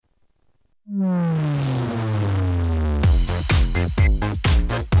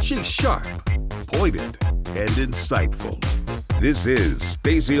She's sharp, pointed, and insightful. This is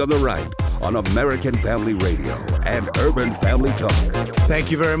Stacy on the Right on American Family Radio and Urban Family Talk.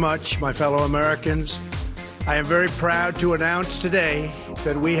 Thank you very much, my fellow Americans. I am very proud to announce today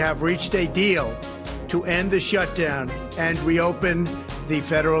that we have reached a deal to end the shutdown and reopen the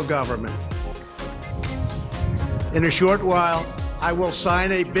federal government. In a short while, I will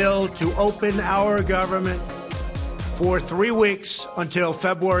sign a bill to open our government for 3 weeks until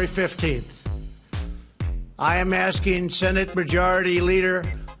February 15th. I am asking Senate Majority Leader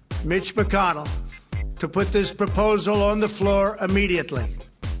Mitch McConnell to put this proposal on the floor immediately.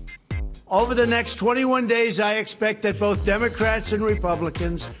 Over the next 21 days, I expect that both Democrats and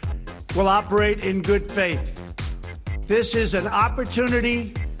Republicans will operate in good faith. This is an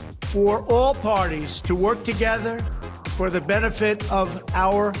opportunity for all parties to work together for the benefit of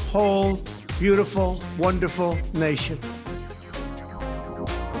our whole beautiful, wonderful nation.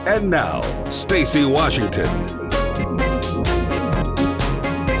 And now, Stacy Washington.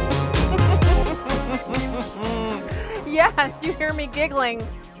 Yes, you hear me giggling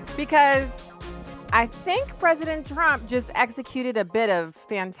because I think President Trump just executed a bit of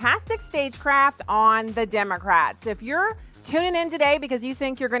fantastic stagecraft on the Democrats. If you're tuning in today because you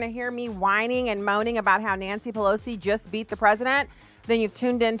think you're going to hear me whining and moaning about how Nancy Pelosi just beat the president, then you've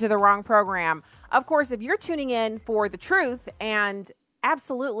tuned into the wrong program. Of course, if you're tuning in for the truth and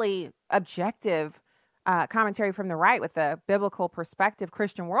absolutely objective commentary from the right with a biblical perspective,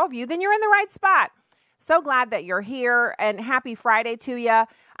 Christian worldview, then you're in the right spot. So glad that you're here, and happy Friday to you.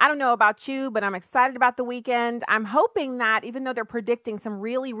 I don't know about you, but I'm excited about the weekend. I'm hoping that even though they're predicting some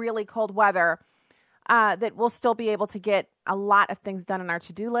really, really cold weather, that we'll still be able to get a lot of things done on our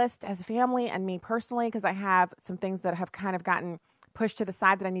to-do list as a family and me personally, because I have some things that have kind of gotten pushed to the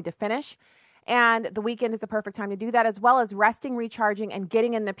side that I need to finish. And the weekend is a perfect time to do that, as well as resting, recharging, and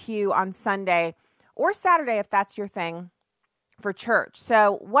getting in the pew on Sunday or Saturday, if that's your thing, for church.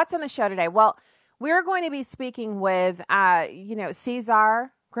 So what's on the show today? Well, we're going to be speaking with,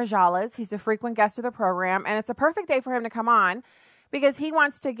 Cesar Grajales. He's a frequent guest of the program, and it's a perfect day for him to come on because he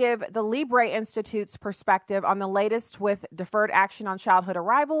wants to give the Libre Institute's perspective on the latest with deferred action on childhood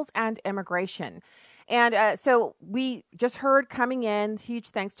arrivals and immigration. And so we just heard coming in,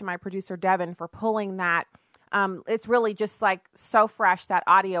 huge thanks to my producer, Devin, for pulling that. It's really just like so fresh, that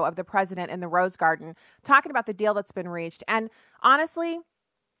audio of the president in the Rose Garden talking about the deal that's been reached. And honestly,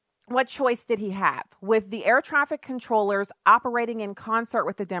 what choice did he have? With the air traffic controllers operating in concert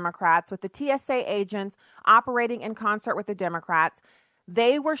with the Democrats, with the TSA agents operating in concert with the Democrats,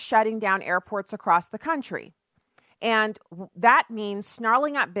 they were shutting down airports across the country. And that means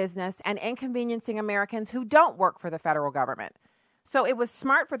snarling up business and inconveniencing Americans who don't work for the federal government. So it was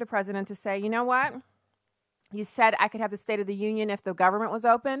smart for the president to say, you know what? You said I could have the State of the Union if the government was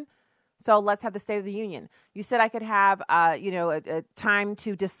open. So let's have the State of the Union. You said I could have, a time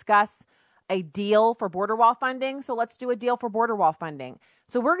to discuss a deal for border wall funding. So let's do a deal for border wall funding.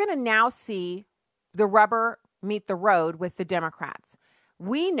 So we're going to now see the rubber meet the road with the Democrats.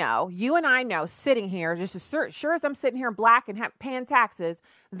 We know, you and I know, sitting here, just as sure as I'm sitting here in black and paying taxes,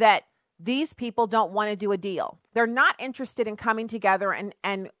 that these people don't want to do a deal. They're not interested in coming together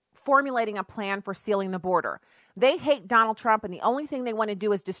and formulating a plan for sealing the border. They hate Donald Trump, and the only thing they want to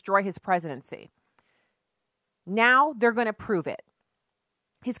do is destroy his presidency. Now they're going to prove it.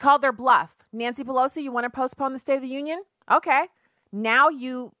 He's called their bluff. Nancy Pelosi, you want to postpone the State of the Union? Okay. Now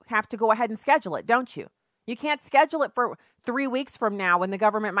you have to go ahead and schedule it, don't you? You can't schedule it for 3 weeks from now when the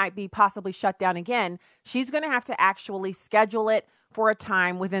government might be possibly shut down again. She's going to have to actually schedule it for a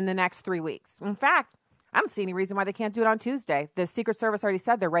time within the next 3 weeks. In fact, I don't see any reason why they can't do it on Tuesday. The Secret Service already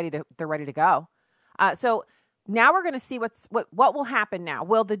said they're ready to go. So now we're going to see what will happen now.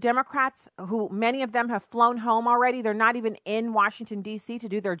 Will the Democrats, who many of them have flown home already, they're not even in Washington, D.C. to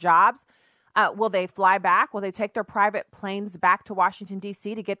do their jobs. Will they fly back? Will they take their private planes back to Washington,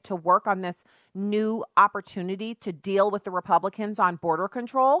 D.C. to get to work on this new opportunity to deal with the Republicans on border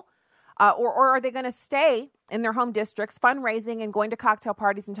control? Or are they going to stay in their home districts, fundraising and going to cocktail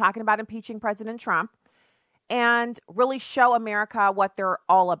parties and talking about impeaching President Trump and really show America what they're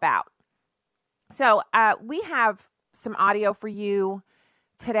all about? So we have some audio for you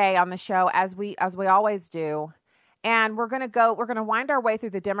today on the show, as we always do. And we're going to wind our way through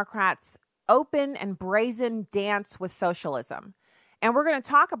the Democrats' open and brazen dance with socialism. And we're going to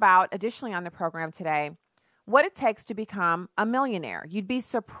talk about, additionally on the program today, what it takes to become a millionaire. You'd be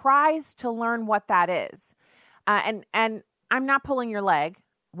surprised to learn what that is. And I'm not pulling your leg.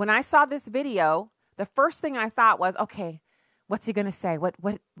 When I saw this video, the first thing I thought was, okay, what's he going to say? What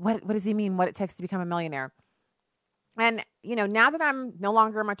does he mean, what it takes to become a millionaire? And, now that I'm no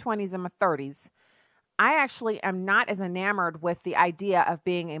longer in my 20s and my 30s, I actually am not as enamored with the idea of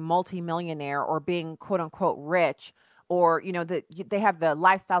being a multimillionaire or being quote unquote rich, or, they have the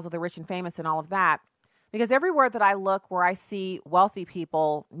lifestyles of the rich and famous and all of that. Because everywhere that I look where I see wealthy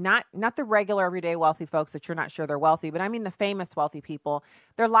people, not the regular everyday wealthy folks that you're not sure they're wealthy, but I mean the famous wealthy people,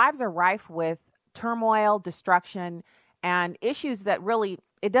 their lives are rife with turmoil, destruction, and issues that really,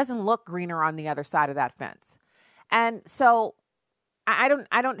 it doesn't look greener on the other side of that fence. And so I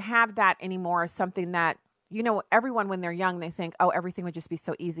don't have that anymore as something that, everyone when they're young, they think, oh, everything would just be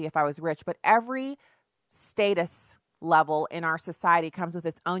so easy if I was rich. But every status level in our society comes with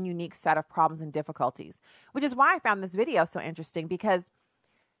its own unique set of problems and difficulties, which is why I found this video so interesting, because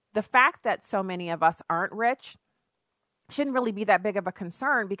the fact that so many of us aren't rich shouldn't really be that big of a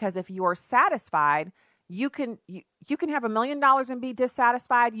concern, because if you're satisfied, you can have $1 million and be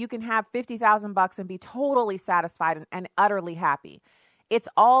dissatisfied. You can have $50,000 and be totally satisfied and utterly happy. It's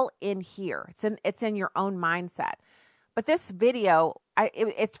all in here. It's in your own mindset. But this video,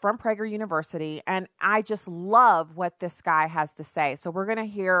 it's from Prager University, and I just love what this guy has to say. So we're going to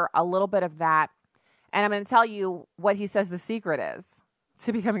hear a little bit of that, and I'm going to tell you what he says the secret is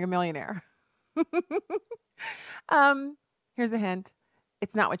to becoming a millionaire. Here's a hint.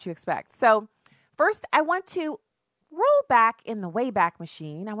 It's not what you expect. So first, I want to roll back in the Wayback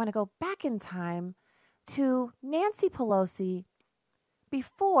Machine. I want to go back in time to Nancy Pelosi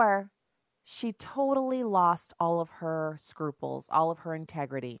before she totally lost all of her scruples, all of her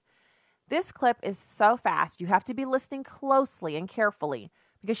integrity. This clip is so fast. You have to be listening closely and carefully,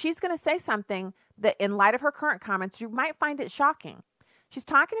 because she's going to say something that, in light of her current comments, you might find it shocking. She's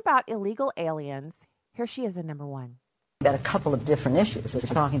talking about illegal aliens. Here she is in number one. Got a couple of different issues. We're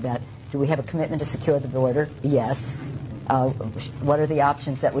talking about, do we have a commitment to secure the border? Yes. What are the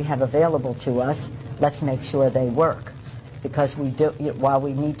options that we have available to us? Let's make sure they work. Because while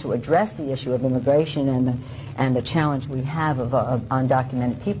we need to address the issue of immigration and the challenge we have of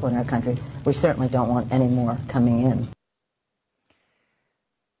undocumented people in our country, we certainly don't want any more coming in.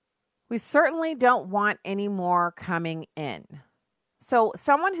 We certainly don't want any more coming in. So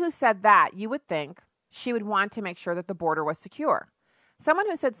someone who said that, you would think she would want to make sure that the border was secure. Someone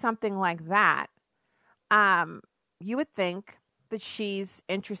who said something like that, you would think that she's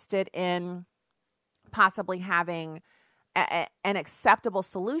interested in possibly having an acceptable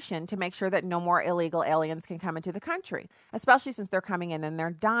solution to make sure that no more illegal aliens can come into the country, especially since they're coming in and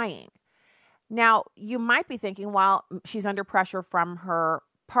they're dying. Now, you might be thinking, well, she's under pressure from her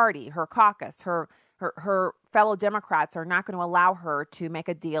party, her caucus, her fellow Democrats are not going to allow her to make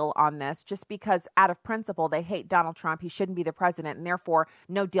a deal on this just because, out of principle, they hate Donald Trump. He shouldn't be the president, and therefore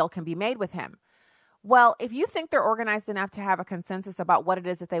no deal can be made with him. Well, if you think they're organized enough to have a consensus about what it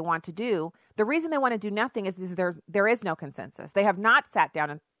is that they want to do, the reason they want to do nothing is there is no consensus. They have not sat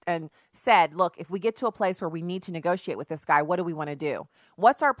down and said, look, if we get to a place where we need to negotiate with this guy, what do we want to do?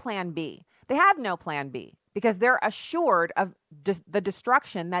 What's our plan B? They have no plan B, because they're assured of the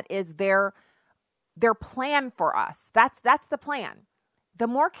destruction that is their plan for us. That's the plan. The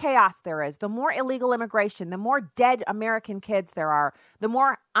more chaos there is, the more illegal immigration, the more dead American kids there are, the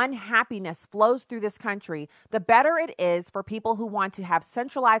more unhappiness flows through this country, the better it is for people who want to have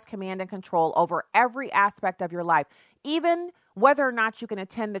centralized command and control over every aspect of your life, even whether or not you can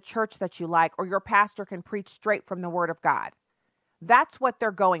attend the church that you like or your pastor can preach straight from the Word of God. That's what they're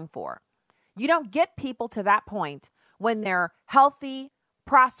going for. You don't get people to that point when they're healthy,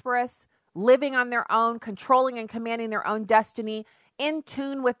 prosperous, living on their own, controlling and commanding their own destiny, in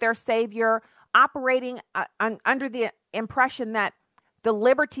tune with their Savior, operating under the impression that the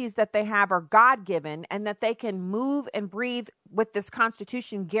liberties that they have are God-given and that they can move and breathe with this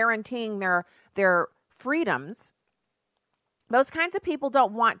Constitution guaranteeing their freedoms. Those kinds of people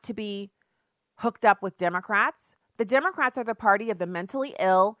don't want to be hooked up with Democrats. The Democrats are the party of the mentally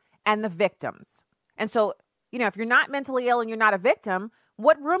ill and the victims. And so, if you're not mentally ill and you're not a victim,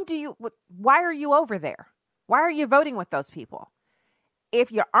 why are you over there? Why are you voting with those people? If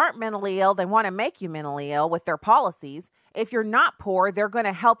you aren't mentally ill, they want to make you mentally ill with their policies. If you're not poor, they're going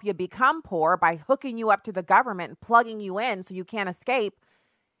to help you become poor by hooking you up to the government and plugging you in so you can't escape.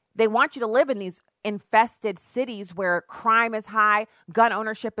 They want you to live in these infested cities where crime is high, gun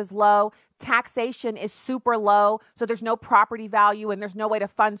ownership is low, taxation is super low, so there's no property value and there's no way to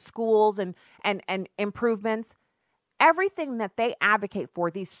fund schools and improvements. Everything that they advocate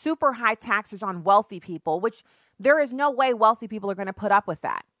for, these super high taxes on wealthy people, which there is no way wealthy people are going to put up with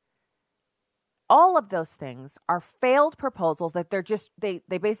that. All of those things are failed proposals that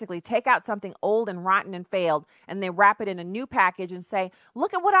they basically take out something old and rotten and failed, and they wrap it in a new package and say,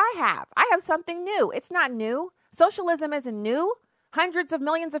 look at what I have. I have something new. It's not new. Socialism isn't new. Hundreds of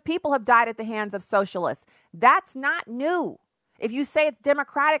millions of people have died at the hands of socialists. That's not new. If you say it's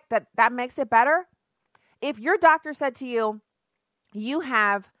democratic, that makes it better. If your doctor said to you, you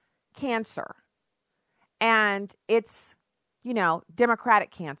have cancer and it's,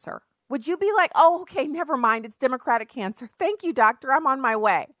 democratic cancer, would you be like, oh, okay, never mind, it's democratic cancer. Thank you, doctor, I'm on my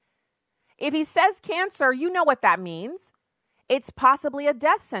way. If he says cancer, you know what that means. It's possibly a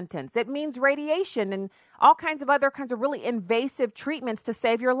death sentence. It means radiation and all kinds of other kinds of really invasive treatments to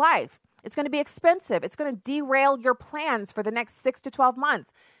save your life. It's going to be expensive. It's going to derail your plans for the next 6 to 12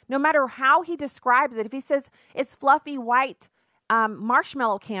 months. No matter how he describes it, if he says it's fluffy white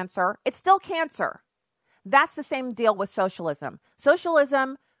marshmallow cancer, it's still cancer. That's the same deal with socialism.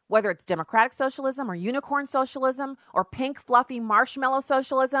 Socialism, whether it's democratic socialism or unicorn socialism or pink fluffy marshmallow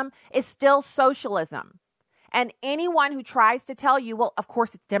socialism, is still socialism. And anyone who tries to tell you, well, of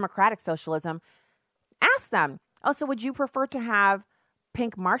course it's democratic socialism, ask them, oh, so would you prefer to have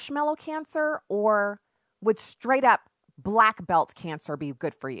pink marshmallow cancer, or would straight up black belt cancer be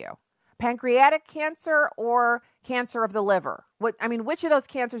good for you? Pancreatic cancer or cancer of the liver? Which of those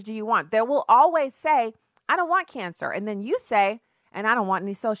cancers do you want? They will always say, I don't want cancer. And then you say, and I don't want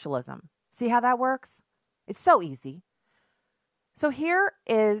any socialism. See how that works? It's so easy. So here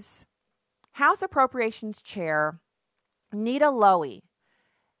is House Appropriations Chair Nita Lowey.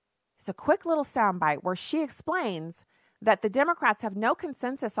 It's a quick little soundbite where she explains that the Democrats have no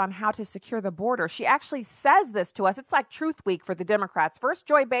consensus on how to secure the border. She actually says this to us. It's like Truth Week for the Democrats. First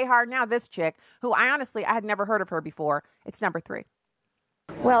Joy Behar, now this chick, who I had never heard of her before. It's number 3.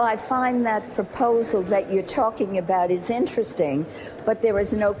 Well, I find that proposal that you're talking about is interesting, but there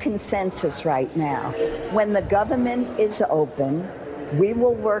is no consensus right now. When the government is open, we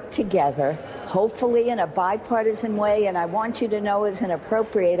will work together, hopefully in a bipartisan way. And I want you to know, as an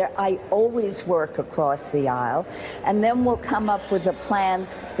appropriator, I always work across the aisle. And then we'll come up with a plan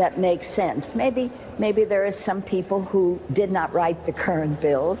that makes sense. Maybe there are some people who did not write the current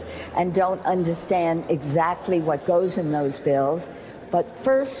bills and don't understand exactly what goes in those bills. But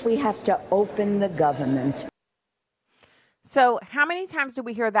first, we have to open the government. So how many times did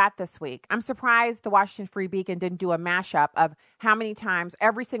we hear that this week? I'm surprised the Washington Free Beacon didn't do a mashup of how many times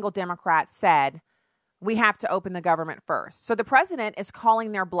every single Democrat said we have to open the government first. So the president is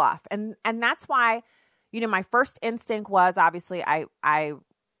calling their bluff. And that's why, my first instinct was, obviously, I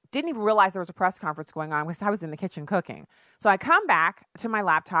didn't even realize there was a press conference going on because I was in the kitchen cooking. So I come back to my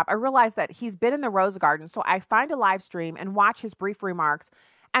laptop. I realize that he's been in the Rose Garden. So I find a live stream and watch his brief remarks.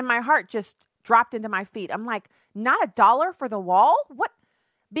 And my heart just dropped into my feet. I'm like, not $1 for the wall? What?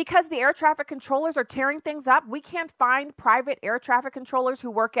 Because the air traffic controllers are tearing things up? We can't find private air traffic controllers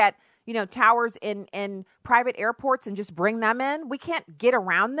who work at, towers in private airports and just bring them in? We can't get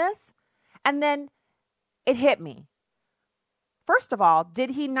around this? And then it hit me. First of all,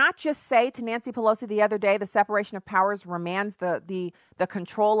 did he not just say to Nancy Pelosi the other day, the separation of powers remands the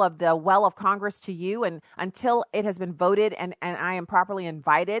control of the well of Congress to you, and until it has been voted and I am properly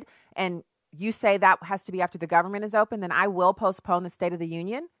invited, and you say that has to be after the government is open, then I will postpone the State of the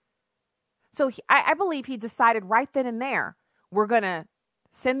Union? So I believe he decided right then and there, we're going to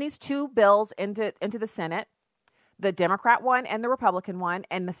send these two bills into the Senate, the Democrat one and the Republican one,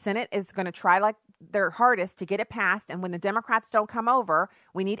 and the Senate is going to try like their hardest to get it passed. And when the Democrats don't come over,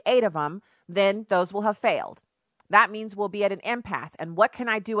 we need 8 of them, then those will have failed. That means we'll be at an impasse. And what can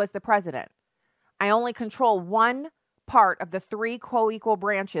I do as the president? I only control one part of the 3 co-equal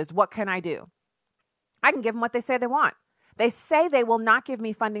branches. What can I do? I can give them what they say they want. They say they will not give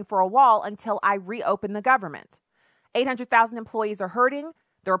me funding for a wall until I reopen the government. 800,000 employees are hurting.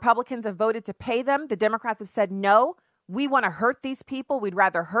 The Republicans have voted to pay them. The Democrats have said, no, we want to hurt these people. We'd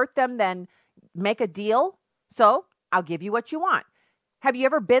rather hurt them than make a deal. So I'll give you what you want. Have you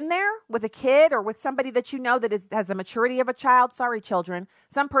ever been there with a kid or with somebody that you know that has the maturity of a child? Sorry, children.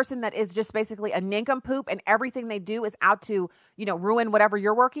 Some person that is just basically a nincompoop and everything they do is out to, ruin whatever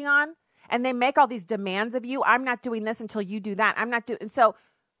you're working on. And they make all these demands of you. I'm not doing this until you do that. I'm not doing. And so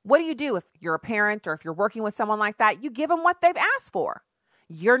what do you do if you're a parent or if you're working with someone like that? You give them what they've asked for.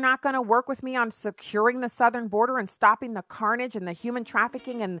 You're not going to work with me on securing the southern border and stopping the carnage and the human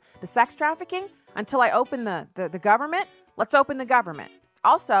trafficking and the sex trafficking until I open the government? Let's open the government.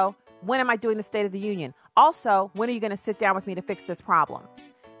 Also, when am I doing the State of the Union? Also, when are you going to sit down with me to fix this problem?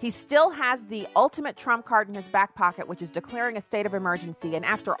 He still has the ultimate trump card in his back pocket, which is declaring a state of emergency. And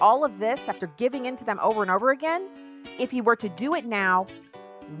after all of this, after giving in to them over and over again, if he were to do it now,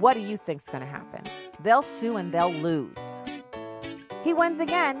 What do you think's going to happen? They'll sue and they'll lose. He wins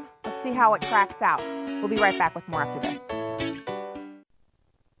again. Let's see how it cracks out. We'll be right back with more after this.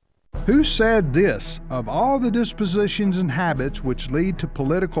 Who said this? Of all the dispositions and habits which lead to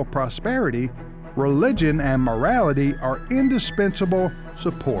political prosperity, religion and morality are indispensable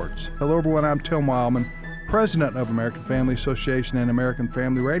supports. Hello everyone, I'm Tim Wildman, President of American Family Association and American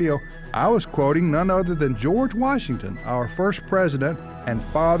Family Radio. I was quoting none other than George Washington, our first president and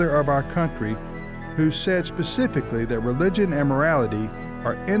father of our country, who said specifically that religion and morality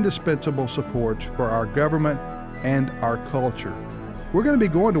are indispensable supports for our government and our culture. We're going to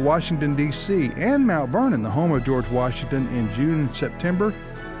be going to Washington, D.C. and Mount Vernon, the home of George Washington, in June and September.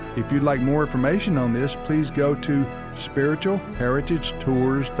 If you'd like more information on this, please go to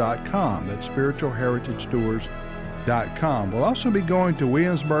spiritualheritagetours.com. That's spiritualheritagetours.com. We'll also be going to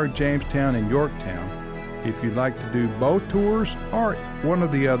Williamsburg, Jamestown, and Yorktown. If you'd like to do both tours or one or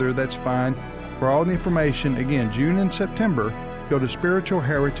the other, that's fine. For all the information, again, June and September, go to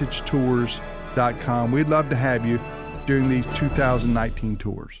spiritualheritagetours.com. We'd love to have you during these 2019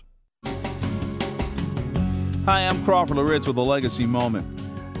 tours. Hi, I'm Crawford Loritz with a Legacy Moment.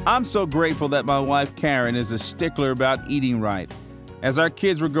 I'm so grateful that my wife Karen is a stickler about eating right. As our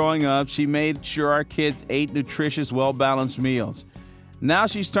kids were growing up, she made sure our kids ate nutritious, well-balanced meals. Now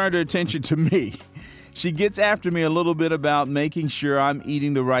she's turned her attention to me. She gets after me a little bit about making sure I'm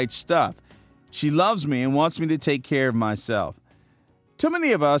eating the right stuff. She loves me and wants me to take care of myself. Too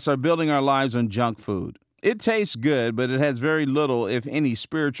many of us are building our lives on junk food. It tastes good, but it has very little, if any,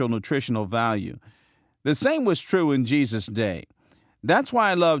 spiritual nutritional value. The same was true in Jesus' day. That's why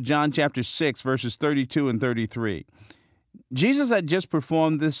I love John chapter 6, verses 32 and 33. Jesus had just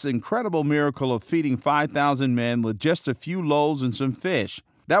performed this incredible miracle of feeding 5,000 men with just a few loaves and some fish.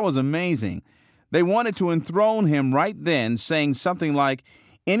 That was amazing. They wanted to enthrone him right then, saying something like,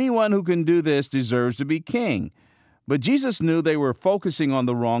 "Anyone who can do this deserves to be king." But Jesus knew they were focusing on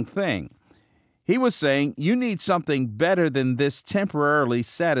the wrong thing. He was saying, you need something better than this temporarily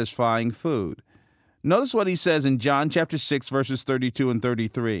satisfying food. Notice what he says in John chapter 6, verses 32 and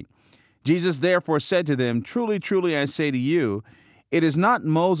 33. Jesus therefore said to them, "Truly, truly, I say to you, it is not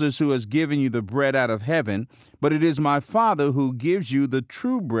Moses who has given you the bread out of heaven, but it is my Father who gives you the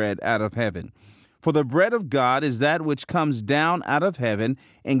true bread out of heaven. For the bread of God is that which comes down out of heaven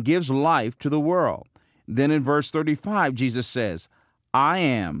and gives life to the world." Then in verse 35, Jesus says, "I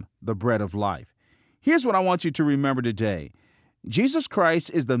am the bread of life." Here's what I want you to remember today. Jesus Christ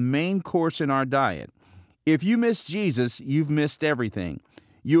is the main course in our diet. If you miss Jesus, you've missed everything.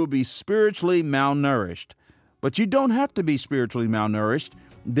 You will be spiritually malnourished. But you don't have to be spiritually malnourished.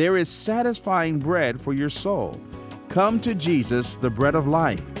 There is satisfying bread for your soul. Come to Jesus, the bread of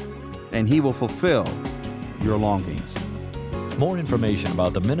life, and he will fulfill your longings. More information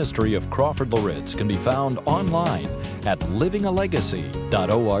about the ministry of Crawford Loritz can be found online at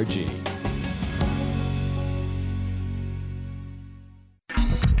livingalegacy.org.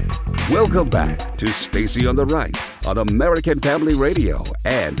 Welcome back to Stacy on the Right on American Family Radio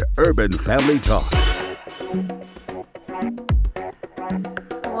and Urban Family Talk.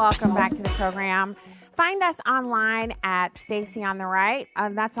 Welcome back to the program. Find us online at Stacy on the Right.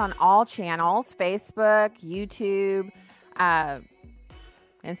 That's on all channels, Facebook, YouTube,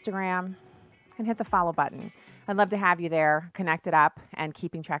 Instagram, and hit the follow button. I'd love to have you there, connected up, and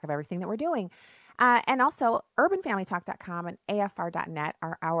keeping track of everything that we're doing. And also, urbanfamilytalk.com and afr.net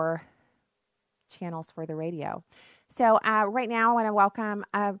are our channels for the radio. So right now, I want to welcome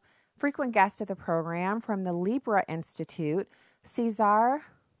a frequent guest of the program from the Libra Institute, Cesar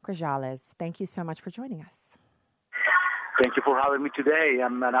Grajales. Thank you so much for joining us. Thank you for having me today.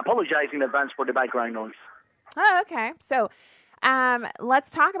 And I apologize in advance for the background noise. Oh, okay. So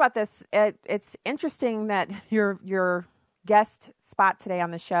let's talk about this. It's interesting that your guest spot today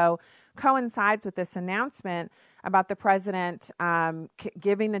on the show coincides with this announcement about the president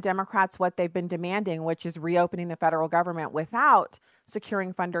giving the Democrats what they've been demanding, which is reopening the federal government without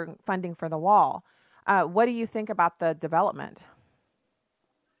securing funding for the wall. What do you think about the development?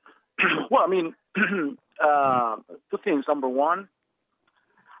 Well, I mean, two things. Number one,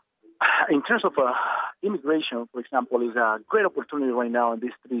 in terms of immigration, for example, is a great opportunity right now in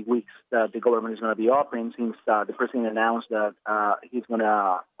these 3 weeks that the government is going to be open, since the president announced that he's going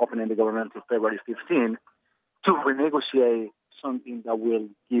to open the government until February 15 to renegotiate something that will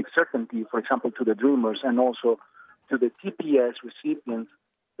give certainty, for example, to the Dreamers and also to the TPS recipients.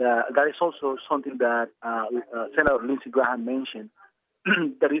 That is also something that Senator Lindsey Graham mentioned.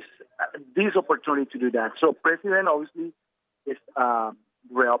 There is this opportunity to do that. So President obviously is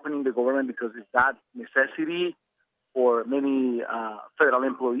reopening the government because it's that necessity for many federal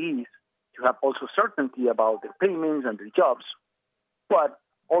employees to have also certainty about their payments and their jobs. But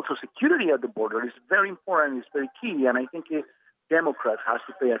also security at the border is very important, it's very key, and I think Democrats have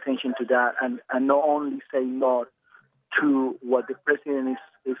to pay attention to that and not only say no to what the president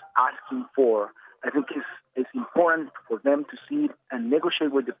is asking for. I think it's important for them to sit and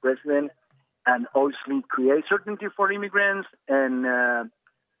negotiate with the president and obviously create certainty for immigrants and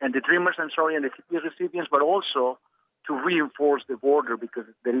the dreamers, and the CPS recipients, but also to reinforce the border because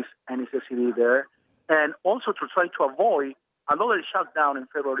there is a necessity there, and also to try to avoid another shutdown in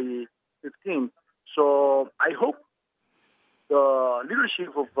February 15th. So I hope the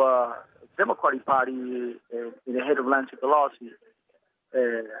leadership of Democratic Party in the head of Nancy Pelosi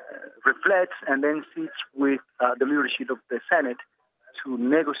reflects and then sits with the leadership of the Senate to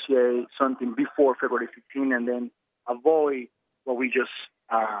negotiate something before February 15 and then avoid what we just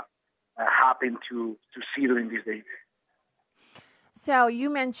happened to see during these days. So you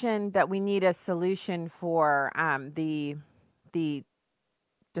mentioned that we need a solution for the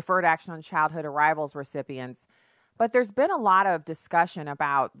Deferred Action on Childhood Arrivals recipients, but there's been a lot of discussion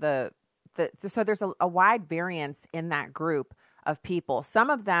about so there's a wide variance in that group of people. Some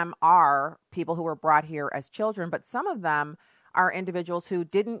of them are people who were brought here as children, but some of them are individuals who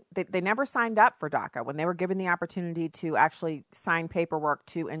they never signed up for DACA. When they were given the opportunity to actually sign paperwork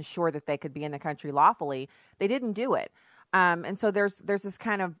to ensure that they could be in the country lawfully, they didn't do it. And so there's this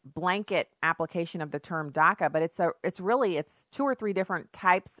kind of blanket application of the term DACA, but it's 2 or 3 different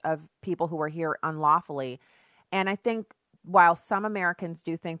types of people who are here unlawfully. And I think while some Americans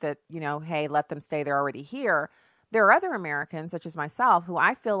do think that, hey, let them stay, they're already here, there are other Americans, such as myself, who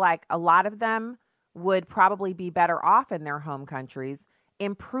I feel like a lot of them would probably be better off in their home countries,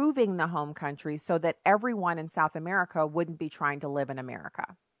 improving the home countries so that everyone in South America wouldn't be trying to live in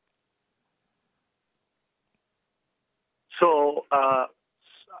America. So a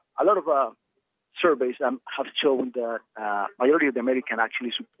lot of surveys have shown that majority of the Americans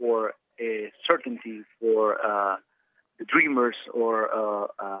actually support a certainty for the dreamers or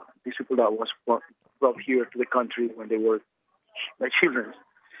these people that was brought here to the country when they were children.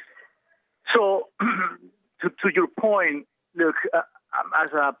 So to your point, look, as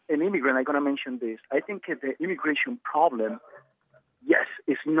an immigrant, I'm going to mention this. I think the immigration problem, yes,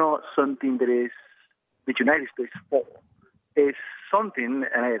 is not something that is the United States' fault. It's something,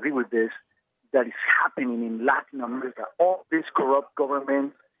 and I agree with this, that is happening in Latin America. All these corrupt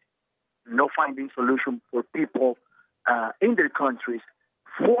governments not finding solution for people in their countries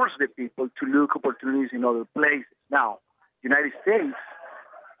force the people to look opportunities in other places. Now, United States,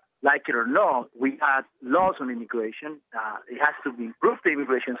 like it or not, we have laws on immigration. It has to be improved, the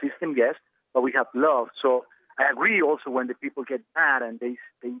immigration system, yes, but we have laws. So I agree also when the people get mad and they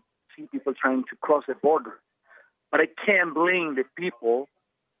see people trying to cross the border. But I can't blame the people,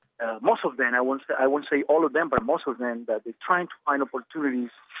 most of them, I won't say all of them, but most of them, that they're trying to find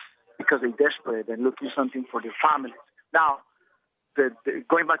opportunities because they're desperate and looking something for their families. Now,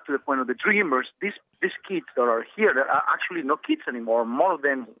 going back to the point of the dreamers, these kids that are here, they're actually not kids anymore. More of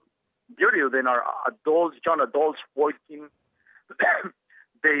them, majority of them are adults, young adults working.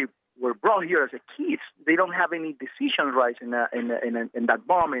 They were brought here as kids. They don't have any decision rights in that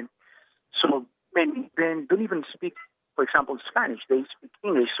moment. So many of them don't even speak, for example, Spanish. They speak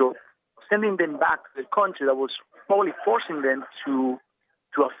English. So sending them back to the country that was probably forcing them to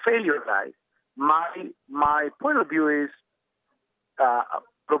a failure life. My point of view is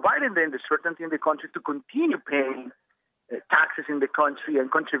providing them the certainty in the country to continue paying taxes in the country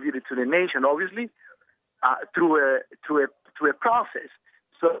and contributing to the nation, obviously, through a process.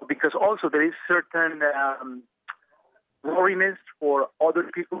 So because also there is certain worriness for other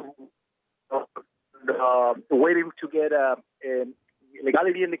people waiting to get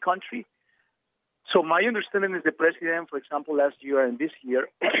legality in the country. So my understanding is the president, for example, last year and this year,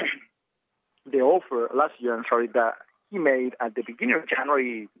 the offer that he made at the beginning of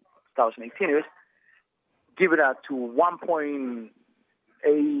January 2018 is give it out to 1.8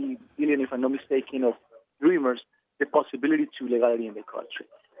 billion, if I'm not mistaken, of dreamers, the possibility to legality in the country.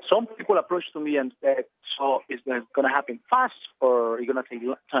 Some people approached to me and said, so is that going to happen fast or is it going to take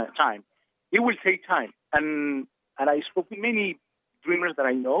time? It will take time. And I spoke with many dreamers that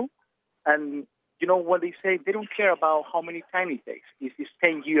I know, and what they say, they don't care about how many time it takes. If it's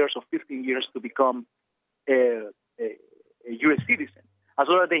 10 years or 15 years to become a U.S. citizen. As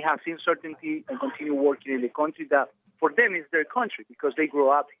long as they have seen certainty and continue working in the country that for them is their country because they grow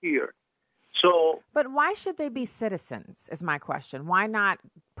up here. So, but why should they be citizens is my question. Why not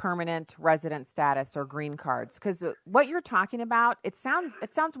permanent resident status or green cards? Because what you're talking about, it sounds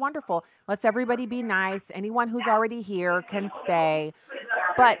wonderful. Let's everybody be nice. Anyone who's already here can stay.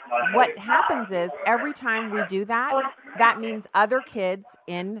 But what happens is every time we do that, that means other kids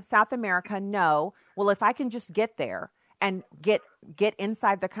in South America know, well, if I can just get there and get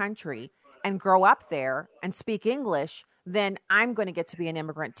inside the country and grow up there and speak English, then I'm going to get to be an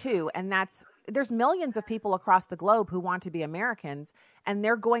immigrant too. And there's millions of people across the globe who want to be Americans, and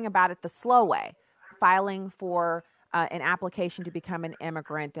they're going about it the slow way, filing for an application to become an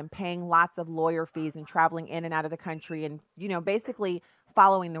immigrant and paying lots of lawyer fees and traveling in and out of the country and, basically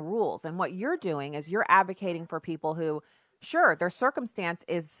following the rules. And what you're doing is you're advocating for people who, sure, their circumstance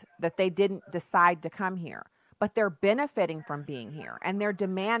is that they didn't decide to come here, but they're benefiting from being here, and their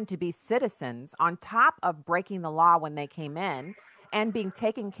demand to be citizens on top of breaking the law when they came in and being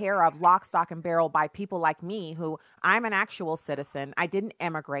taken care of lock, stock, and barrel by people like me, who I'm an actual citizen. I didn't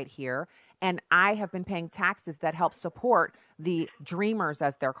emigrate here, and I have been paying taxes that help support the dreamers,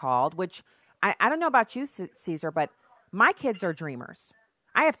 as they're called, which I don't know about you, Cesar, but my kids are dreamers.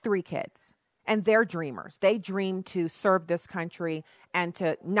 I have 3 kids. And they're dreamers. They dream to serve this country and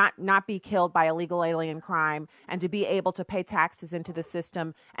to not be killed by illegal alien crime and to be able to pay taxes into the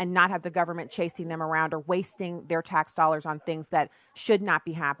system and not have the government chasing them around or wasting their tax dollars on things that should not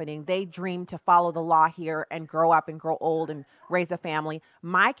be happening. They dream to follow the law here and grow up and grow old and raise a family.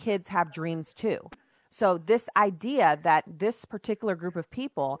 My kids have dreams too. So this idea that this particular group of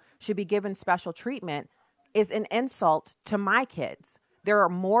people should be given special treatment is an insult to my kids. There are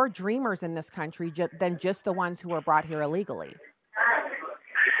more dreamers in this country than just the ones who were brought here illegally.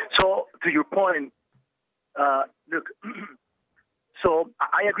 So, to your point, look, so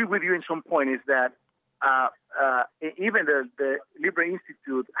I agree with you in some point is that even the Libre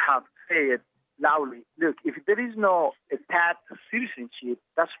Institute have said loudly, look, if there is no path to citizenship,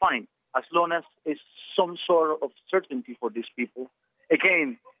 that's fine, as long as it's some sort of certainty for these people.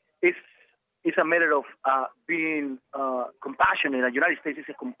 Again, it's a matter of being compassionate. The United States is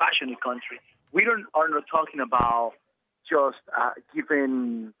a compassionate country. We are not talking about just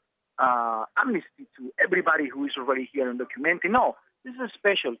giving amnesty to everybody who is already here undocumented. No, this is a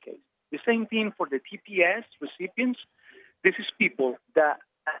special case. The same thing for the TPS recipients. This is people that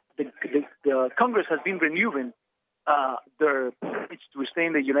the Congress has been renewing their permits to stay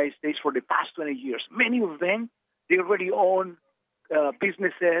in the United States for the past 20 years. Many of them, they already own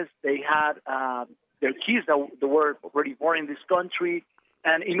businesses. They had their kids that were already born in this country.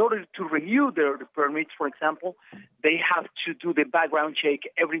 And in order to renew their permits, for example, they have to do the background check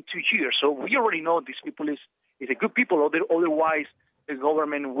every 2 years. So we already know these people is a good people. Otherwise, the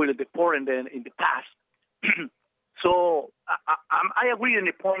government will deport in the past. So I agree in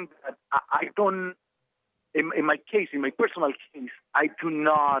the point that I don't, in my case, in my personal case, I do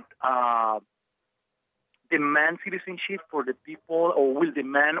not demand citizenship for the people, or will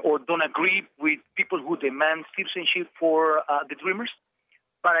demand, or don't agree with people who demand citizenship for the dreamers.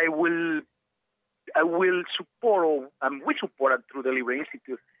 But I will support, or we support through the Libre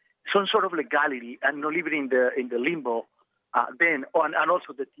Institute, some sort of legality and not leave it in the limbo. And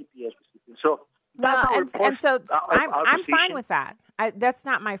also the TPS recipient. So I'm fine with that. That's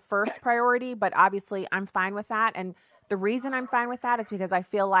not my first priority, but obviously I'm fine with that. And the reason I'm fine with that is because I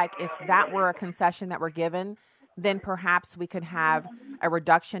feel like if that were a concession that were given, then perhaps we could have a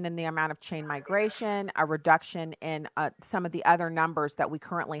reduction in the amount of chain migration, a reduction in some of the other numbers that we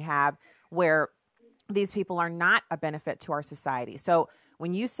currently have where these people are not a benefit to our society. So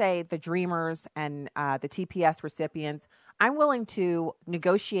when you say the dreamers and the TPS recipients, I'm willing to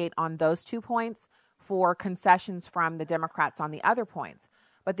negotiate on those 2 points for concessions from the Democrats on the other points.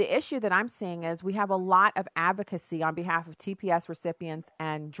 But the issue that I'm seeing is we have a lot of advocacy on behalf of TPS recipients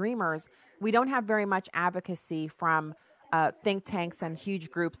and dreamers. We don't have very much advocacy from think tanks and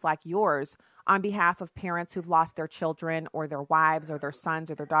huge groups like yours on behalf of parents who've lost their children or their wives or their sons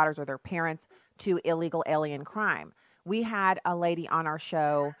or their daughters or their parents to illegal alien crime. We had a lady on our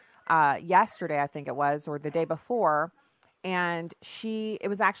show yesterday, I think it was, or the day before, and it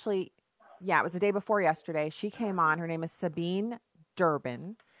was the day before yesterday. She came on. Her name is Sabine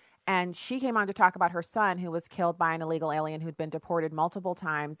Durbin, and she came on to talk about her son who was killed by an illegal alien who'd been deported multiple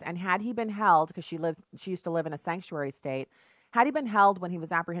times. And had he been held, because she used to live in a sanctuary state, had he been held when he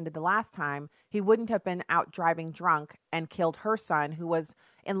was apprehended the last time, he wouldn't have been out driving drunk and killed her son, who was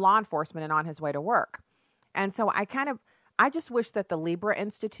in law enforcement and on his way to work. And so I just wish that the Libre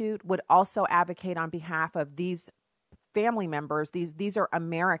Institute would also advocate on behalf of these family members. These are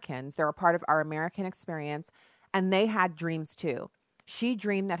Americans. They're a part of our American experience, and they had dreams too. She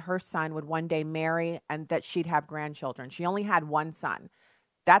dreamed that her son would one day marry and that she'd have grandchildren. She only had one son.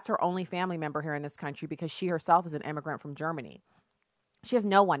 That's her only family member here in this country because she herself is an immigrant from Germany. She has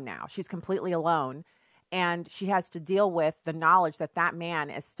no one now. She's completely alone, and she has to deal with the knowledge that that man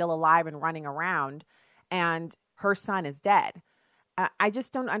is still alive and running around, and her son is dead. I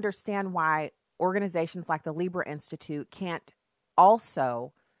just don't understand why organizations like the Lieber Institute can't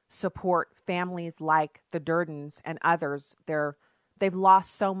also support families like the Durdens and others. They've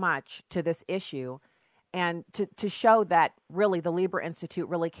lost so much to this issue, and to show that really the Lieber Institute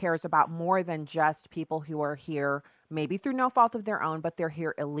really cares about more than just people who are here, maybe through no fault of their own, but they're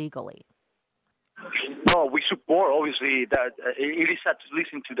here illegally. No, we support, obviously, that it is sad to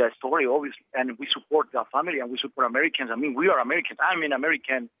listen to that story, obviously, and we support the family and we support Americans. I mean, we are Americans. I'm an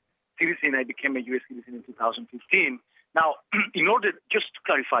American citizen. I became a U.S. citizen in 2015. Now, just to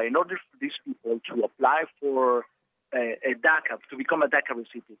clarify, in order for these people to apply for a DACA, to become a DACA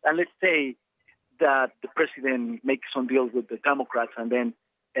recipient, and let's say that the president makes some deals with the Democrats and then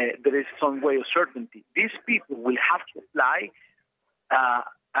there is some way of certainty, these people will have to apply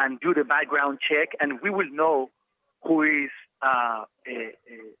and do the background check, and we will know who is a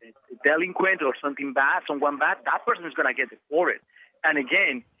delinquent or someone bad. That person is going to get deported. And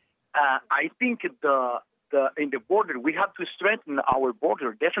again, I think in the border, we have to strengthen our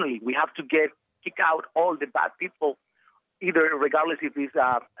border. Definitely, we have to kick out all the bad people, either regardless if it's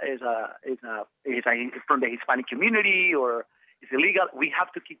from the Hispanic community or it's illegal. We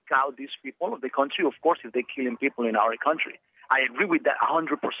have to kick out these people of the country, of course, if they're killing people in our country. I agree with that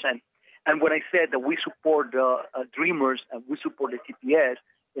 100%. And when I said that we support the Dreamers and we support the TPS,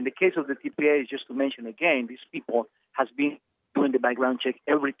 in the case of the TPS, just to mention again, these people has been doing the background check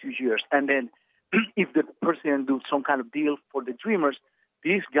every 2 years. And then if the president do some kind of deal for the Dreamers,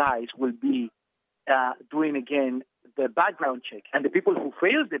 these guys will be doing again the background check. And the people who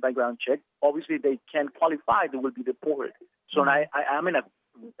fail the background check, obviously they can't qualify, they will be deported. So I'm in agreement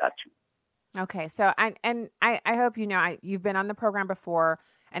with that too. Okay, so I hope you know you've been on the program before,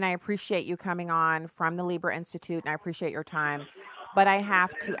 and I appreciate you coming on from the Lieber Institute, and I appreciate your time. But I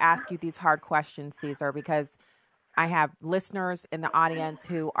have to ask you these hard questions, Cesar, because I have listeners in the audience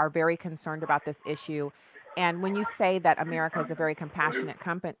who are very concerned about this issue. And when you say that America is a very compassionate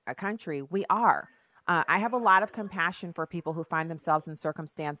country, we are. I have a lot of compassion for people who find themselves in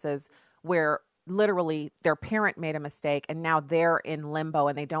circumstances where literally their parent made a mistake and now they're in limbo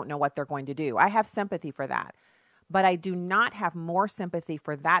and they don't know what they're going to do. I have sympathy for that. But I do not have more sympathy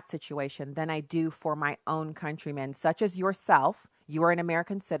for that situation than I do for my own countrymen, such as yourself. You are an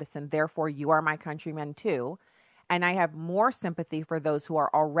American citizen, therefore you are my countrymen too. And I have more sympathy for those who are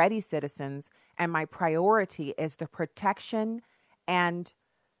already citizens, and my priority is the protection and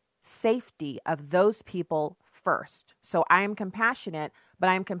safety of those people first. So I am compassionate, but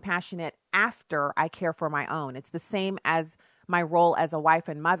I am compassionate after I care for my own. It's the same as my role as a wife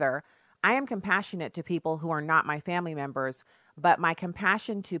and mother. I am compassionate to people who are not my family members, but my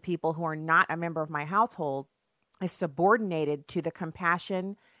compassion to people who are not a member of my household is subordinated to the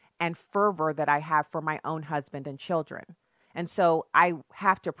compassion and fervor that I have for my own husband and children. And so I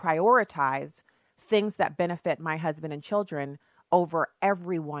have to prioritize things that benefit my husband and children over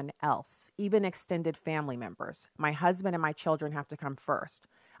everyone else, even extended family members. My husband and my children have to come first.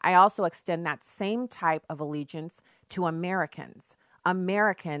 I also extend that same type of allegiance to Americans.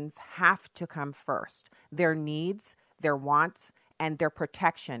 Americans have to come first. Their needs, their wants, and their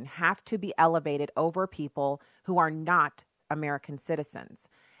protection have to be elevated over people who are not American citizens.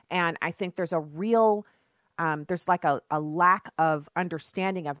 And I think there's a real, there's like a lack of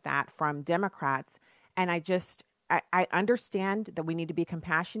understanding of that from Democrats. And I understand that we need to be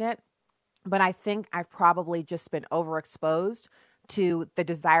compassionate, but I think I've probably just been overexposed to the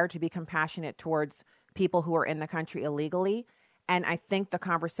desire to be compassionate towards people who are in the country illegally. And I think the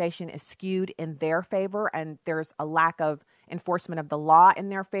conversation is skewed in their favor, and there's a lack of enforcement of the law in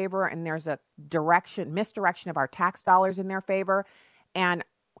their favor, and there's a misdirection of our tax dollars in their favor. And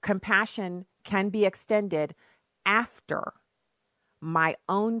compassion can be extended after my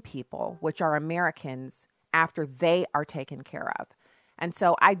own people, which are Americans, after they are taken care of. And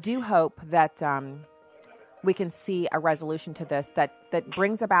so I do hope that we can see a resolution to this that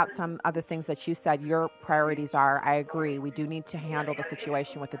brings about some of the things that you said your priorities are. I agree. We do need to handle the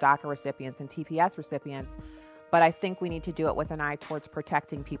situation with the DACA recipients and TPS recipients, but I think we need to do it with an eye towards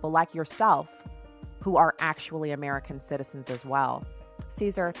protecting people like yourself who are actually American citizens as well.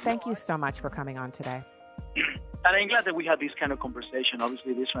 Cesar, thank you so much for coming on today. And I'm glad that we had this kind of conversation.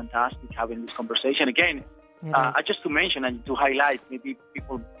 Obviously, it is fantastic having this conversation. Again, just to mention and to highlight, maybe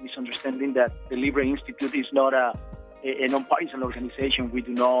people misunderstanding that the Lieber Institute is not a nonpartisan organization. We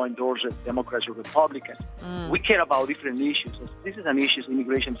do not endorse Democrats or Republicans. We care about different issues. This is an issue,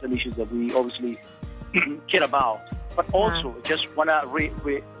 immigration is an issue that we obviously care about. But also, just want to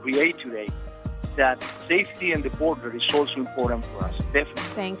reiterate that safety and the border is also important for us. Definitely.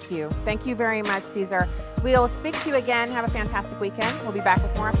 Thank you. Thank you very much, Cesar. We'll speak to you again. Have a fantastic weekend. We'll be back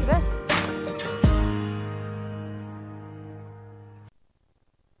with more after this.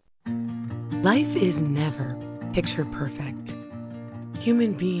 Life is never picture perfect.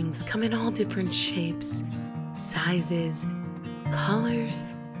 Human beings come in all different shapes, sizes, colors,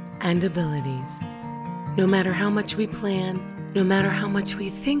 and abilities. No matter how much we plan, no matter how much we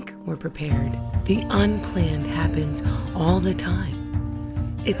think we're prepared, the unplanned happens all the time.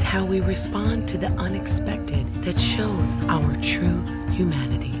 It's how we respond to the unexpected that shows our true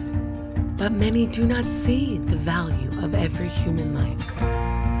humanity. But many do not see the value of every human life.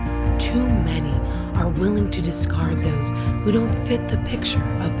 Too many are willing to discard those who don't fit the picture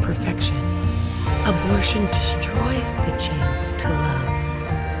of perfection. Abortion destroys the chance to love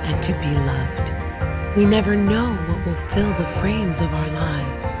and to be loved. We never know what will fill the frames of our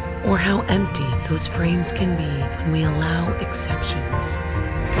lives, or how empty those frames can be when we allow exceptions.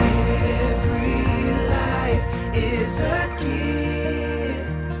 Every life is a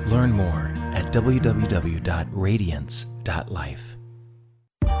gift. Learn more at www.radiance.life.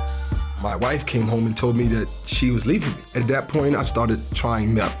 My wife came home and told me that she was leaving me. At that point, I started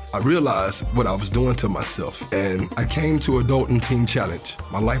trying meth. I realized what I was doing to myself, and I came to Adult and Teen Challenge.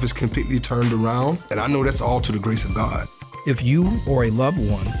 My life is completely turned around, and I know that's all to the grace of God. If you or a loved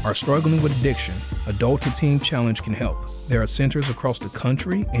one are struggling with addiction, Adult to Teen Challenge can help. There are centers across the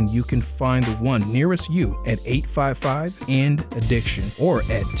country, and you can find the one nearest you at 855-END-ADDICTION or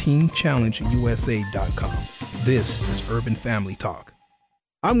at teenchallengeusa.com. This is Urban Family Talk.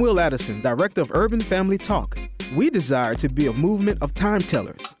 I'm Will Addison, Director of Urban Family Talk. We desire to be a movement of time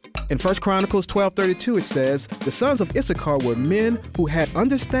tellers. In 1 Chronicles 12:32 it says, "The sons of Issachar were men who had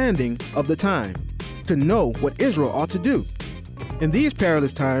understanding of the time, to know what Israel ought to do." In these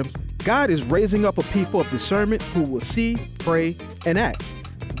perilous times, God is raising up a people of discernment who will see, pray, and act.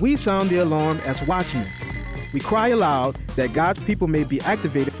 We sound the alarm as watchmen. We cry aloud that God's people may be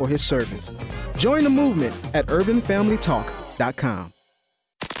activated for His service. Join the movement at urbanfamilytalk.com.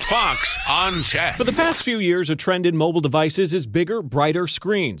 Fox on Tech. For the past few years, a trend in mobile devices is bigger, brighter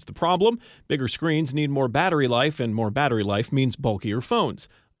screens. The problem? Bigger screens need more battery life, and more battery life means bulkier phones.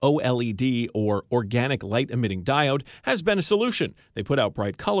 OLED, or Organic Light Emitting Diode, has been a solution. They put out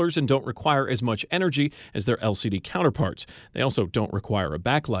bright colors and don't require as much energy as their LCD counterparts. They also don't require a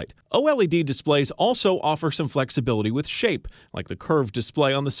backlight. OLED displays also offer some flexibility with shape, like the curved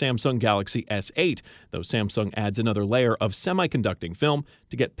display on the Samsung Galaxy S8, though Samsung adds another layer of semiconducting film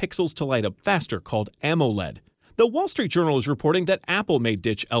to get pixels to light up faster called AMOLED. The Wall Street Journal is reporting that Apple may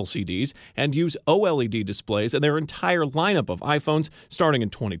ditch LCDs and use OLED displays in their entire lineup of iPhones starting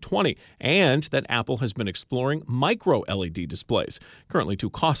in 2020, and that Apple has been exploring micro-LED displays, currently too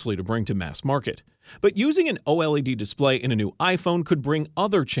costly to bring to mass market. But using an OLED display in a new iPhone could bring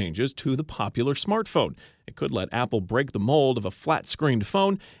other changes to the popular smartphone. It could let Apple break the mold of a flat-screened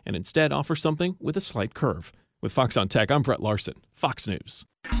phone and instead offer something with a slight curve. With Fox on Tech, I'm Brett Larson, Fox News.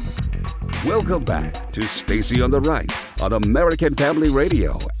 Welcome back to Stacy on the Right on American Family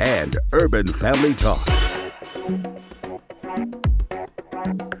Radio and Urban Family Talk.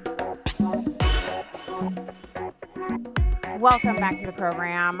 Welcome back to the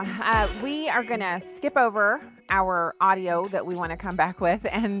program. We are going to skip over our audio that we want to come back with,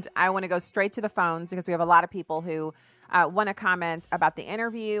 and I want to go straight to the phones because we have a lot of people who want to comment about the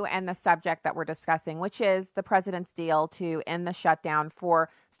interview and the subject that we're discussing, which is the president's deal to end the shutdown for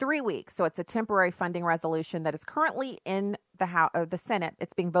 3 weeks. So it's a temporary funding resolution that is currently in the Senate.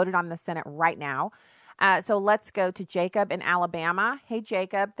 It's being voted on in the Senate right now. So let's go to Jacob in Alabama. Hey,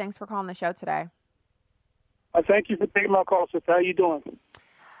 Jacob, thanks for calling the show today. Thank you for taking my call, sister. How you doing?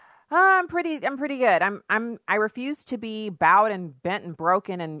 I'm pretty good. I refuse to be bowed and bent and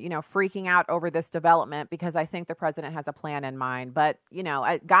broken and, freaking out over this development because I think the president has a plan in mind. But,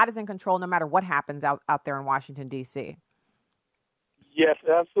 God is in control no matter what happens out there in Washington, D.C. Yes,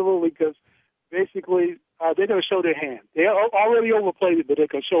 absolutely, because basically they're going to show their hand. They already overplayed it, but they're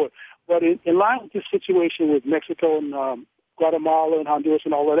going to show it. But in line with this situation with Mexico and Guatemala and Honduras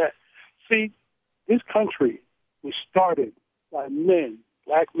and all of that, see, this country was started by men,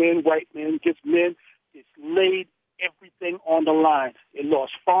 black men, white men, just men. It's laid everything on the line. It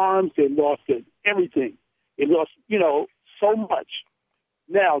lost farms. It lost everything. It lost, so much.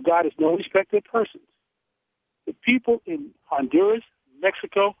 Now, God is no respecter of persons. The people in Honduras,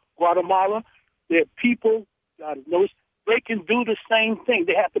 Mexico, Guatemala, they're people God is. No, they can do the same thing.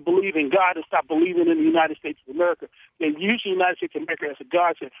 They have to believe in God and stop believing in the United States of America. They use the United States of America as a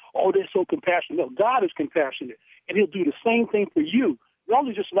God. Say, oh, they're so compassionate. No, God is compassionate, and he'll do the same thing for you. You're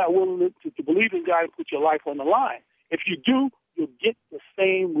only just not willing to believe in God and put your life on the line. If you do, you'll get the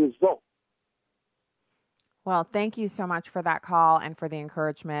same result. Well, thank you so much for that call and for the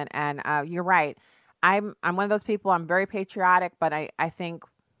encouragement. And you're right. I'm one of those people, I'm very patriotic, but I think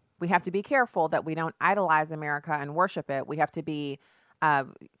we have to be careful that we don't idolize America and worship it. We have to be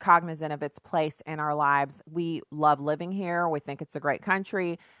cognizant of its place in our lives. We love living here. We think it's a great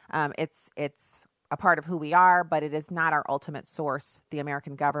country. It's a part of who we are, but it is not our ultimate source, the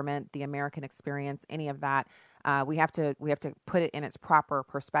American government, the American experience, any of that. We have to put it in its proper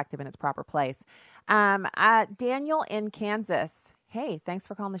perspective, in its proper place. Daniel in Kansas. Hey, thanks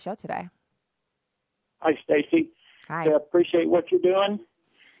for calling the show today. Hi, Stacey. Hi. I appreciate what you're doing.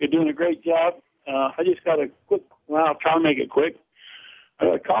 You're doing a great job. I just got a quick, well, I'll try to make it quick.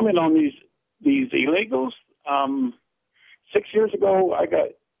 Comment on these illegals. 6 years ago, I got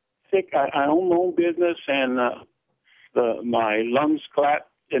sick. I own my own business, and my lungs collapsed,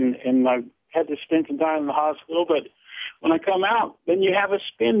 and I had to spend some time in the hospital. But when I come out, then you have a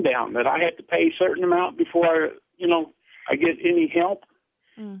spin down that I had to pay a certain amount before I get any help.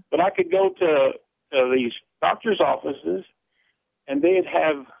 But I could go to these doctor's offices, and they'd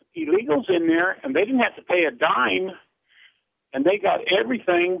have illegals in there, and they didn't have to pay a dime, and they got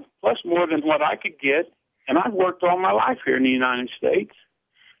everything plus more than what I could get. And I've worked all my life here in the United States.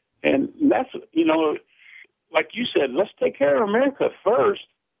 And that's, like you said, let's take care of America first.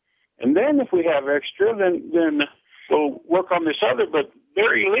 And then if we have extra, then we'll work on this other. But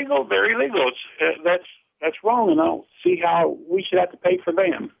they're illegal. They're illegal. That's wrong, and I don't see how we should have to pay for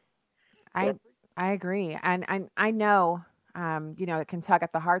them. I agree. And I know, it can tug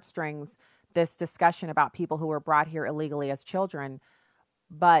at the heartstrings, this discussion about people who were brought here illegally as children.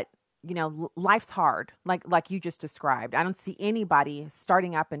 But, life's hard, like you just described. I don't see anybody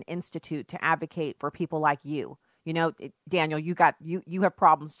starting up an institute to advocate for people like you. Daniel, you have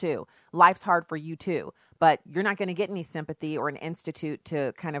problems too. Life's hard for you too, but you're not going to get any sympathy or an institute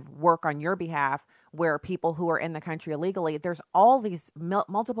to kind of work on your behalf where people who are in the country illegally, there's all these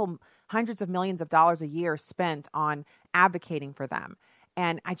multiple hundreds of millions of dollars a year spent on advocating for them.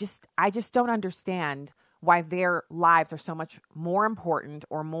 And I just don't understand why their lives are so much more important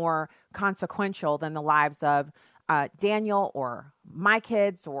or more consequential than the lives of Daniel or my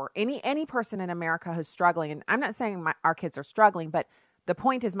kids or any person in America who's struggling. And I'm not saying our kids are struggling, but the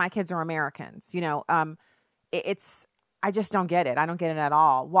point is my kids are Americans. I just don't get it. I don't get it at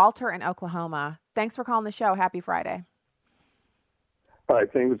all. Walter in Oklahoma, thanks for calling the show. Happy Friday. All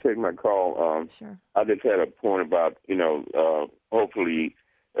right, thanks for taking my call. Sure. I just had a point about, hopefully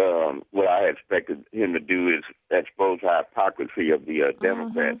what I expected him to do is expose the hypocrisy of the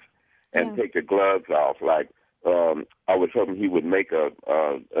Democrats and take the gloves off. Like, I was hoping he would make a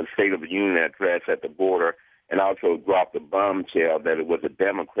State of the Union address at the border and also drop the bombshell that it was the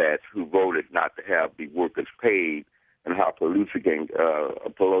Democrats who voted not to have the workers paid, and how Pelosi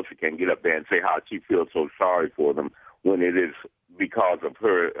can get up there and say how she feels so sorry for them when it is because of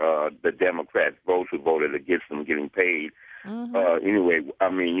her, the Democrats votes who voted against them getting paid. Anyway, I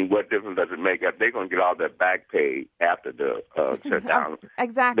mean, what difference does it make? They're going to get all that back pay after the shutdown.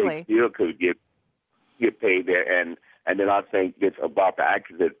 Exactly. They still could get paid there. And then I think it's about the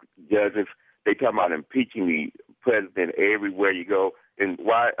activist judges. They talk about impeaching the president everywhere you go. And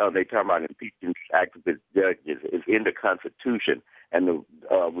why are they talking about impeaching activist judges? It's in the Constitution. And the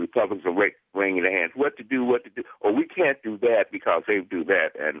Republicans are wringing their hands. What to do? Or we can't do that because they do that.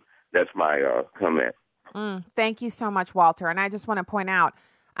 And that's my comment. Thank you so much, Walter. And I just want to point out,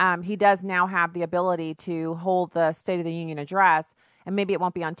 he does now have the ability to hold the State of the Union address. And maybe it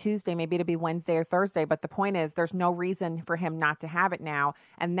won't be on Tuesday, maybe it'll be Wednesday or Thursday. But the point is, there's no reason for him not to have it now.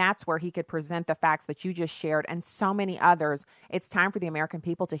 And that's where he could present the facts that you just shared and so many others. It's time for the American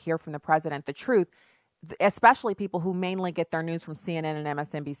people to hear from the president the truth, especially people who mainly get their news from CNN and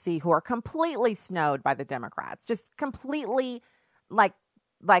MSNBC, who are completely snowed by the Democrats, just completely like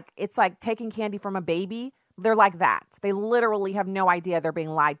it's like taking candy from a baby. They're like that. They literally have no idea they're being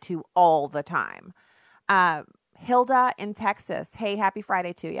lied to all the time. Hilda in Texas. Hey, happy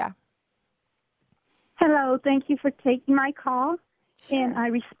Friday to you. Hello. Thank you for taking my call, and I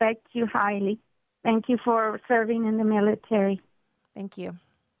respect you highly. Thank you for serving in the military. Thank you.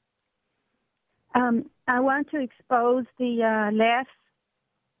 I want to expose the left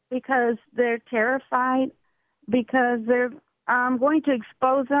because they're terrified, because I'm going to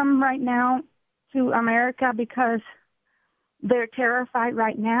expose them right now to America because they're terrified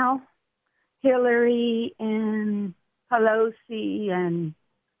right now. Hillary and Pelosi and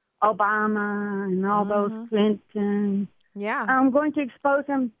Obama and all those Clinton. Yeah. I'm going to expose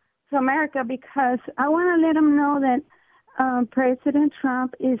them to America because I want to let them know that President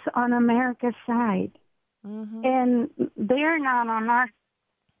Trump is on America's side. And they're not on our,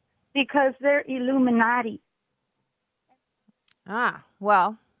 because they're Illuminati.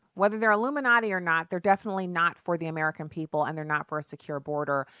 Well, whether they're Illuminati or not, they're definitely not for the American people, and they're not for a secure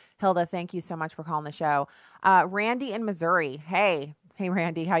border. Hilda, thank you so much for calling the show. Randy in Missouri. Hey,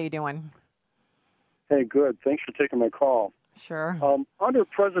 Randy, how you doing? Hey, good. Thanks for taking my call. Sure. Under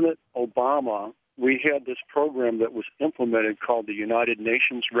President Obama, we had this program that was implemented called the United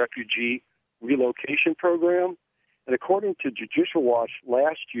Nations Refugee Relocation Program. And according to Judicial Watch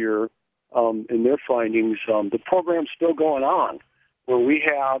last year, in their findings, the program's still going on, where we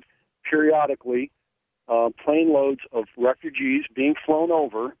have periodically plane loads of refugees being flown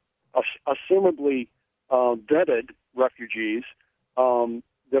over, assumably vetted refugees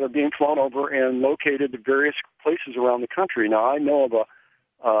that are being flown over and located at various places around the country. Now, I know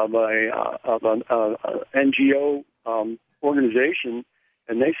of an NGO organization,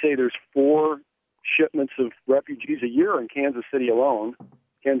 and they say there's 4 shipments of refugees a year in Kansas City alone,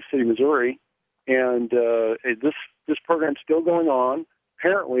 Kansas City, Missouri, and this program's still going on.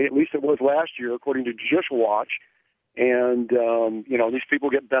 Apparently, at least it was last year, according to Judicial Watch. And these people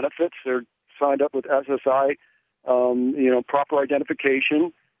get benefits. They're signed up with SSI, proper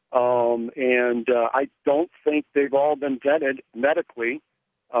identification, and I don't think they've all been vetted medically.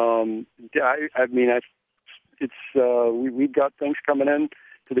 We've got things coming in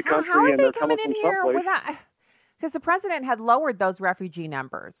to the country, How are and they they're coming coming from in here someplace. without? Because the president had lowered those refugee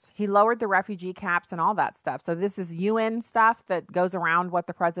numbers. He lowered the refugee caps and all that stuff. So this is UN stuff that goes around what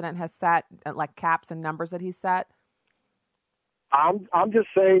the president has set, like caps and numbers that he's set. I'm just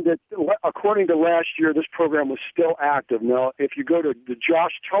saying that according to last year, this program was still active. Now, if you go to the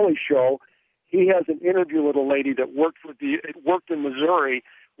Josh Tully show, he has an interview with a lady that worked in Missouri,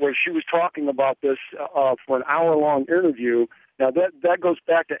 where she was talking about this for an hour-long interview. Now that goes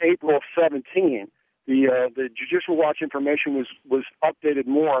back to April of 2017. The Judicial Watch information was updated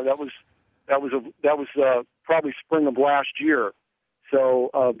more. That was probably spring of last year. So,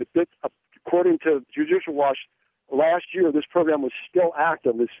 according to Judicial Watch, last year this program was still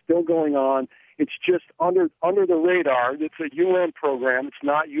active. It's still going on. It's just under the radar. It's a UN program. It's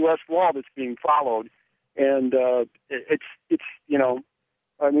not U.S. law that's being followed, and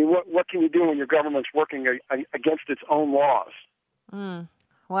what can you do when your government's working against its own laws?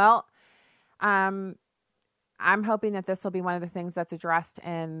 Well, I'm hoping that this will be one of the things that's addressed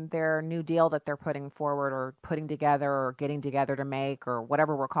in their new deal that they're putting forward or putting together or getting together to make or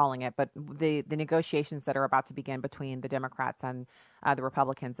whatever we're calling it. But the negotiations that are about to begin between the Democrats and the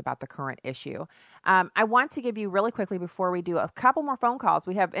Republicans about the current issue. I want to give you really quickly before we do a couple more phone calls.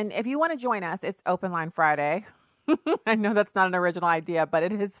 And if you want to join us, it's Open Line Friday. I know that's not an original idea, but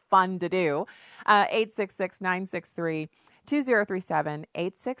it is fun to do. 866-963-2037,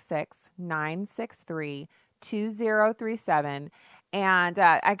 866-963-2037. And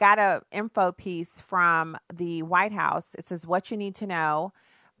I got an info piece from the White House. It says, what you need to know.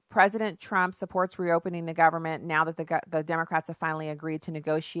 President Trump supports reopening the government now that the Democrats have finally agreed to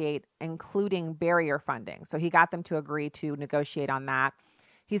negotiate, including barrier funding. So he got them to agree to negotiate on that.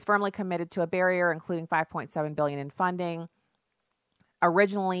 He's firmly committed to a barrier, including $5.7 billion in funding.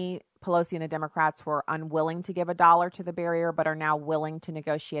 Originally, Pelosi and the Democrats were unwilling to give $1 to the barrier, but are now willing to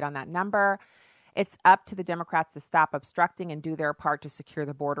negotiate on that number. It's up to the Democrats to stop obstructing and do their part to secure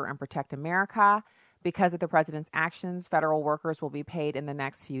the border and protect America. Because of the president's actions, federal workers will be paid in the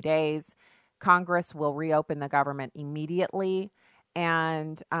next few days. Congress will reopen the government immediately.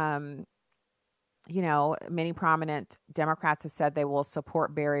 And, many prominent Democrats have said they will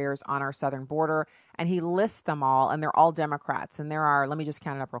support barriers on our southern border. And he lists them all, and they're all Democrats. And there are, let me just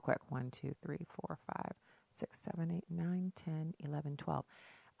count it up real quick. 1, 2, 3, 4, 5, 6, 7, 8, 9, 10, 11, 12.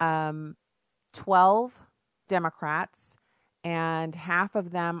 12 Democrats, and half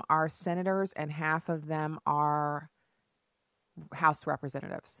of them are senators and half of them are House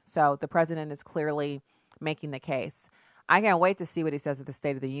representatives. So the president is clearly making the case. I can't wait to see what he says at the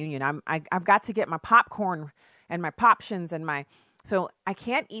State of the Union. I've got to get my popcorn and my poptions and so I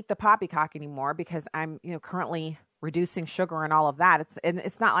can't eat the poppycock anymore because I'm currently reducing sugar and all of that.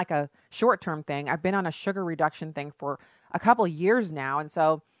 It's not like a short-term thing. I've been on a sugar reduction thing for a couple of years now, and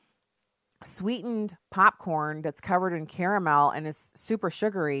so sweetened popcorn that's covered in caramel and is super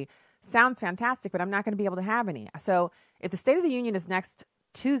sugary sounds fantastic, but I'm not going to be able to have any. So if the State of the Union is next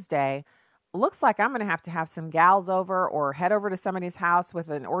Tuesday, looks like I'm going to have some gals over or head over to somebody's house with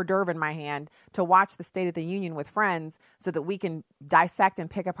an hors d'oeuvre in my hand to watch the State of the Union with friends so that we can dissect and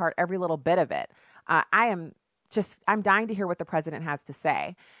pick apart every little bit of it. I'm dying to hear what the president has to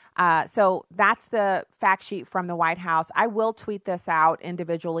say. So that's the fact sheet from the White House. I will tweet this out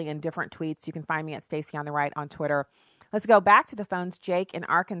individually in different tweets. You can find me at Stacey on the Right on Twitter. Let's go back to the phones. Jake in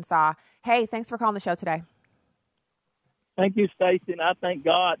Arkansas. Hey, thanks for calling the show today. Thank you, Stacey, and I thank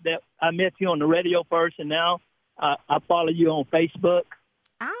God that I met you on the radio first, and now I follow you on Facebook.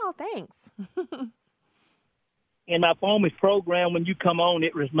 Oh, thanks. And my phone is programmed when you come on.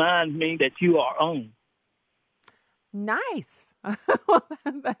 It reminds me that you are on. Nice.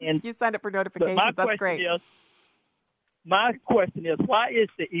 And you signed up for notifications. That's great. My question is, why is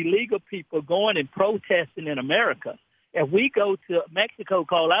the illegal people going and protesting in America? If we go to Mexico,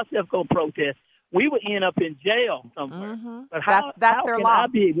 call ourselves going to protest, we would end up in jail somewhere. Mm-hmm. But that's their can law. I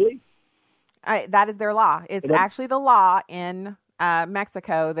be illegal? That is their law. It's actually the law in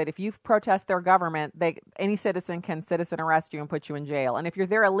Mexico that if you protest their government, any citizen can citizen arrest you and put you in jail. And if you're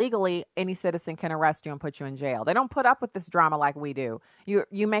there illegally, any citizen can arrest you and put you in jail. They don't put up with this drama like we do.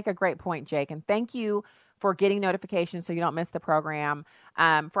 You make a great point, Jake, and thank you for getting notifications so you don't miss the program.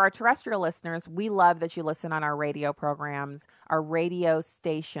 For our terrestrial listeners, we love that you listen on our radio programs, our radio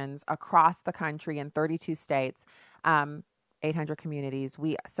stations across the country in 32 states, 800 communities.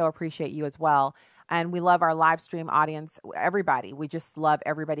 We so appreciate you as well. And we love our live stream audience, everybody. We just love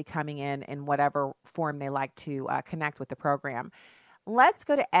everybody coming in whatever form they like to connect with the program. Let's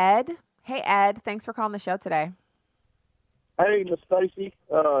go to Ed. Hey, Ed, thanks for calling the show today. Hey, Miss Stacey.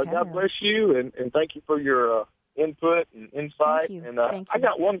 God bless you, and thank you for your input and insight. Thank you. And I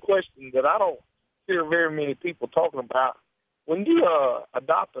got one question that I don't hear very many people talking about. When you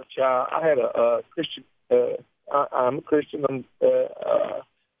adopt a child, I had a Christian. I'm a Christian. I'm a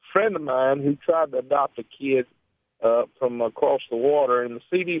friend of mine who tried to adopt a kid from across the water, and the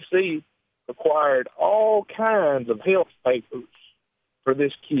CDC required all kinds of health papers for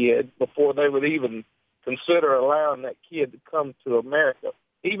this kid before they would even consider allowing that kid to come to America.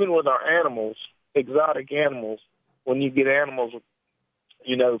 Even with our animals, exotic animals, when you get animals,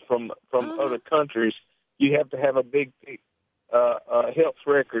 from other countries, you have to have a big health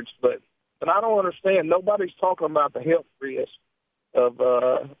records. But I don't understand. Nobody's talking about the health risk of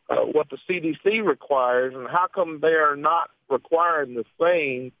what the CDC requires, and how come they're not requiring the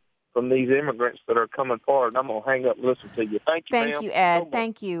same from these immigrants that are coming forward. I'm going to hang up and listen to you. Thank you, Thank you, Ed.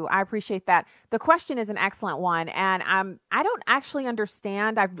 Thank you. I appreciate that. The question is an excellent one, and I don't actually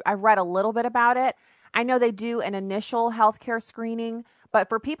understand. I've read a little bit about it. I know they do an initial healthcare screening, but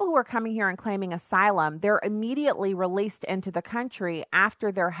for people who are coming here and claiming asylum, they're immediately released into the country after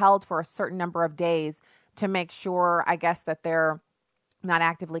they're held for a certain number of days to make sure, I guess, that they're not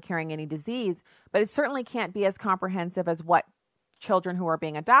actively carrying any disease. But it certainly can't be as comprehensive as what children who are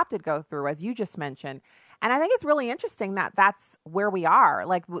being adopted go through, as you just mentioned. And I think it's really interesting that that's where we are.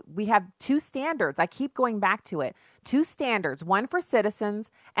 Like, we have two standards. I keep going back to it. Two standards, one for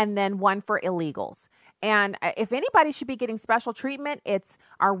citizens and then one for illegals. And if anybody should be getting special treatment, it's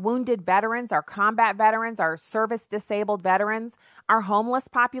our wounded veterans, our combat veterans, our service disabled veterans, our homeless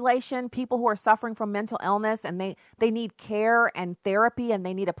population, people who are suffering from mental illness, and they need care and therapy, and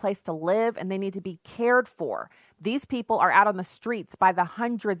they need a place to live, and they need to be cared for. These people are out on the streets by the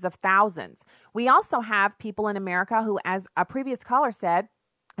hundreds of thousands. We also have people in America who, as a previous caller said,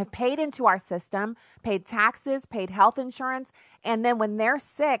 have paid into our system, paid taxes, paid health insurance, and then when they're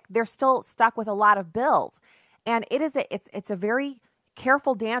sick, they're still stuck with a lot of bills. And it's a very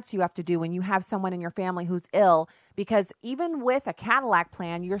careful dance you have to do when you have someone in your family who's ill, because even with a Cadillac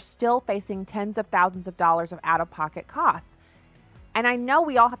plan, you're still facing tens of thousands of dollars of out-of-pocket costs. And I know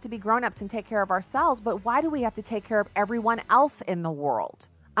we all have to be grown-ups and take care of ourselves, but why do we have to take care of everyone else in the world?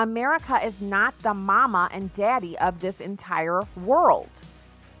 America is not the mama and daddy of this entire world.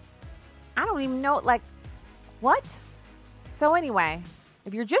 I don't even know, what? So anyway,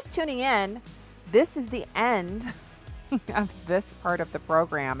 if you're just tuning in, this is the end of this part of the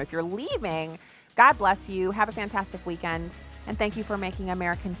program. If you're leaving, God bless you. Have a fantastic weekend. And thank you for making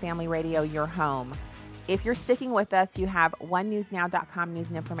American Family Radio your home. If you're sticking with us, you have onenewsnow.com news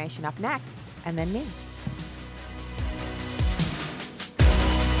and information up next, and then me.